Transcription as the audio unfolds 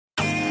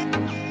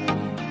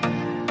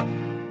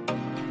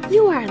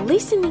You are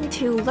listening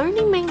to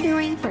Learning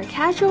Mandarin for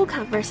Casual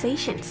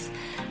Conversations.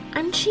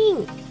 I'm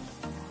Qing.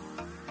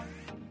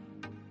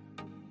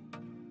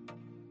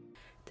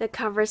 The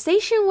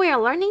conversation we are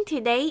learning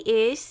today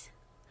is: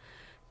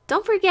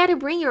 don't forget to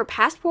bring your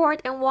passport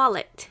and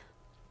wallet.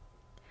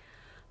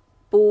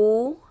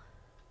 不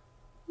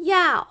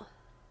要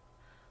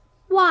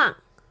忘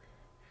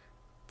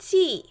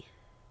记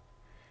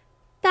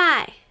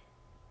带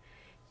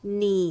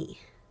你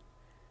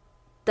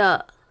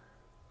的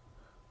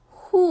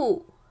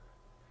护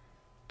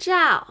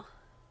照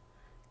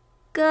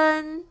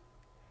跟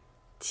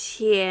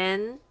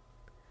钱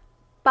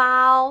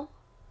包。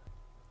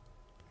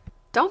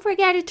Don't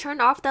forget to turn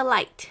off the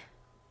light.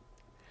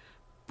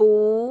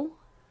 不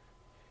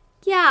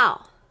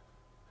要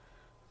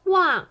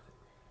忘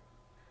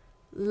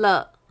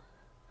了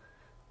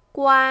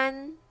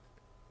关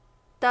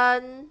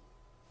灯。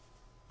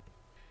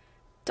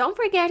Don't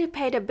forget to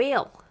pay the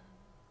bill.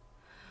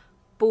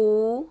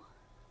 不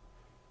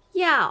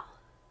要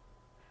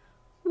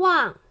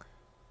忘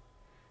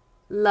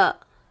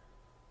了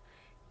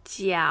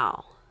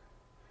缴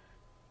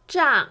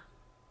账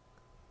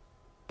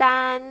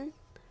单。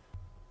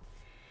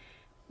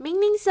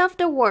Meanings of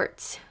the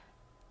words: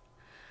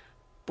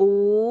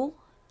 不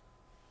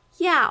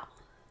要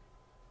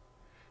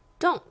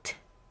don't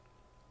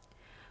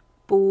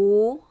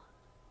不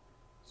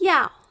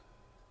要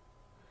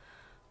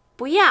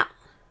不要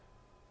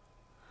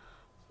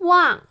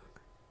忘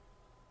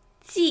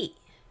记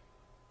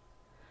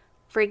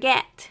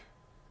forget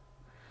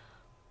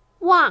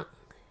忘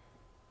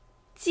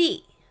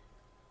记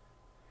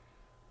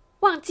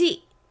忘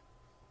记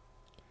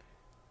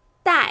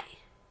带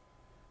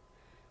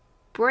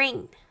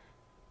bring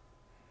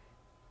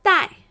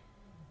带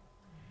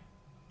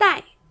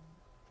带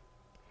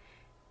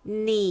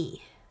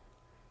你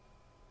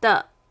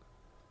的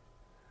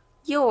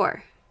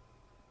your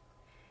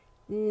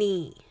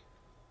你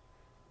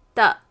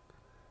的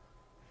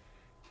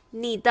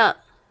你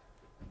的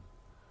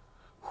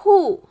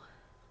护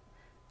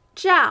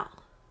照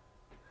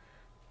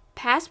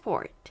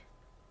passport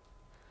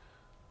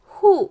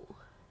护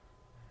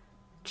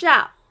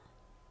照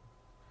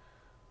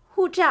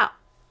护照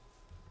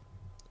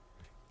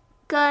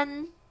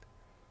跟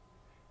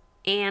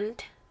and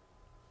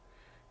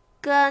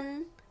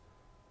跟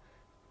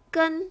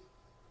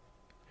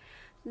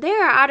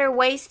There are other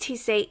ways to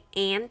say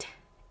and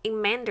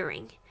in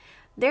Mandarin.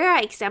 There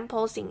are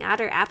examples in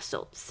other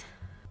episodes.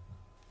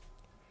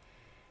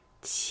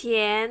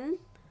 钱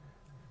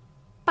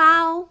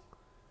包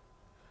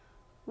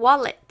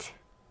wallet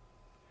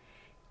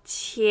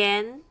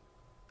钱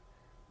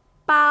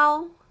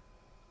包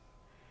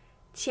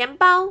钱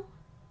包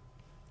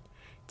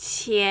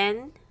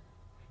钱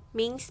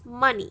means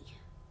money.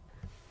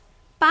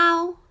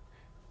 包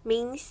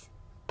means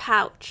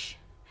pouch.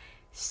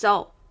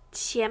 So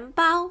钱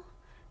包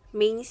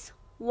means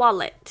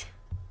wallet.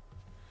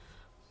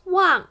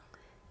 忘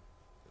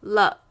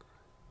了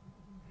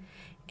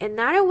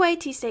Another way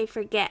to say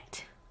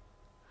forget.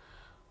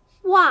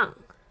 忘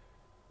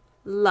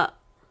了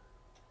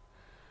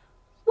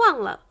忘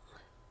了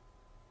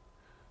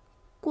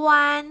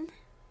关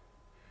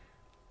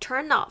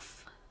turn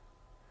off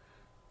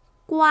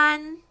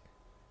关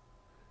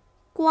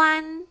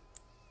关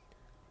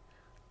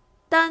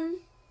灯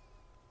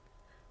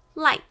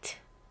light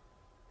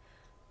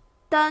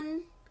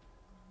灯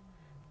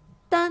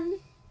灯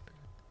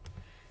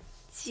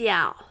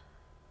缴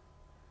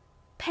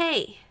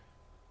pay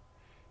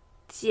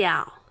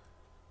缴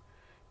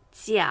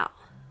缴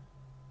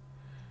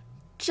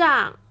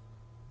账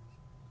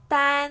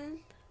单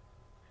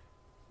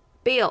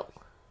bill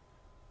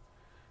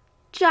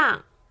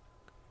账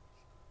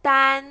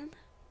单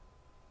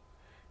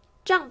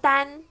账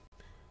单。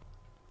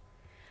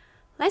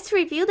 Let's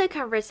review the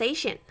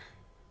conversation.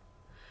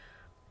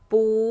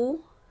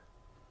 不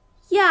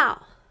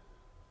要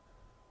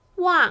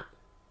忘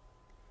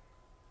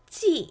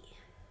记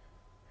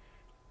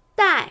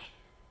带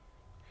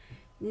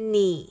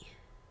你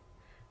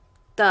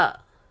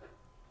的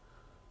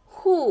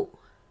护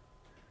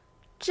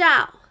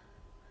照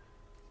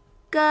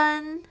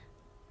跟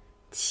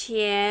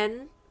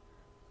钱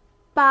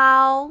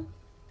包。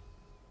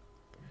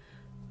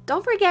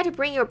 Don't forget to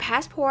bring your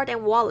passport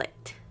and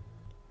wallet.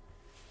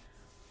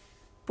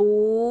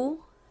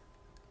 不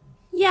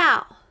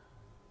要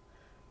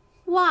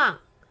忘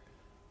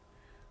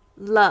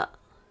了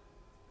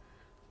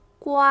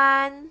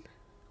关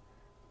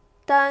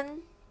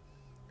灯。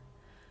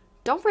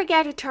 Don't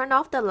forget to turn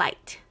off the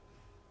light.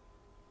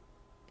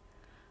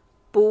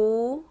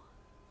 不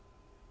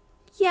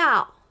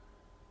要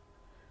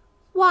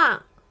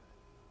忘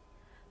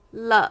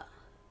了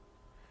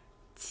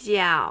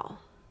缴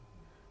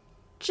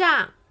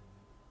账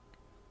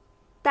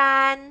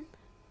单。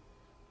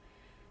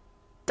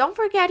 Don't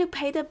forget to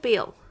pay the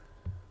bill.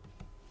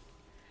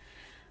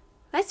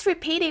 Let's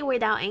repeat it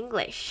without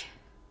English.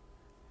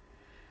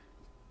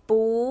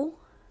 不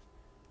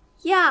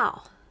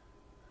要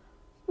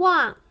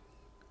忘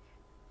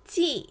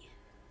记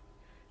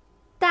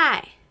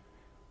带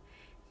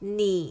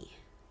你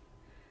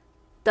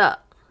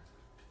的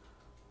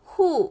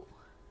护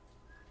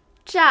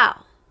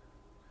照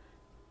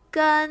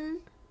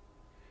跟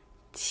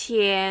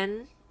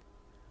钱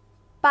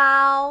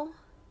包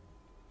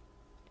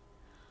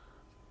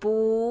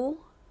不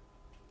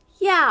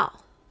要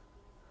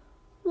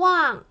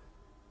忘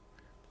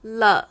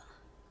了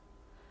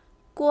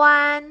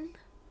关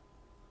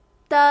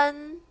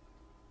灯，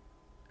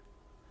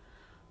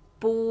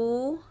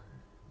不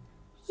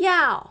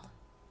要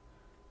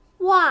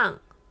忘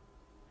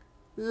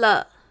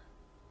了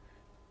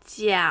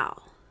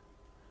缴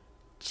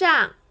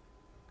账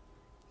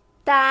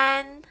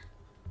单。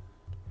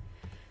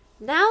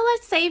Now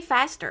let's say it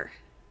faster.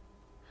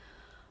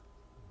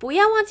 不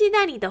要忘记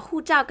带你的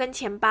护照跟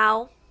钱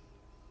包，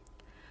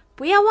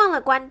不要忘了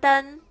关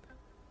灯，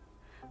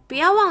不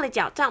要忘了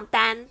缴账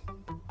单。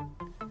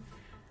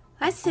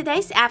That's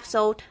today's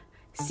episode.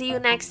 See you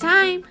next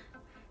time.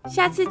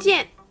 下次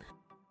见。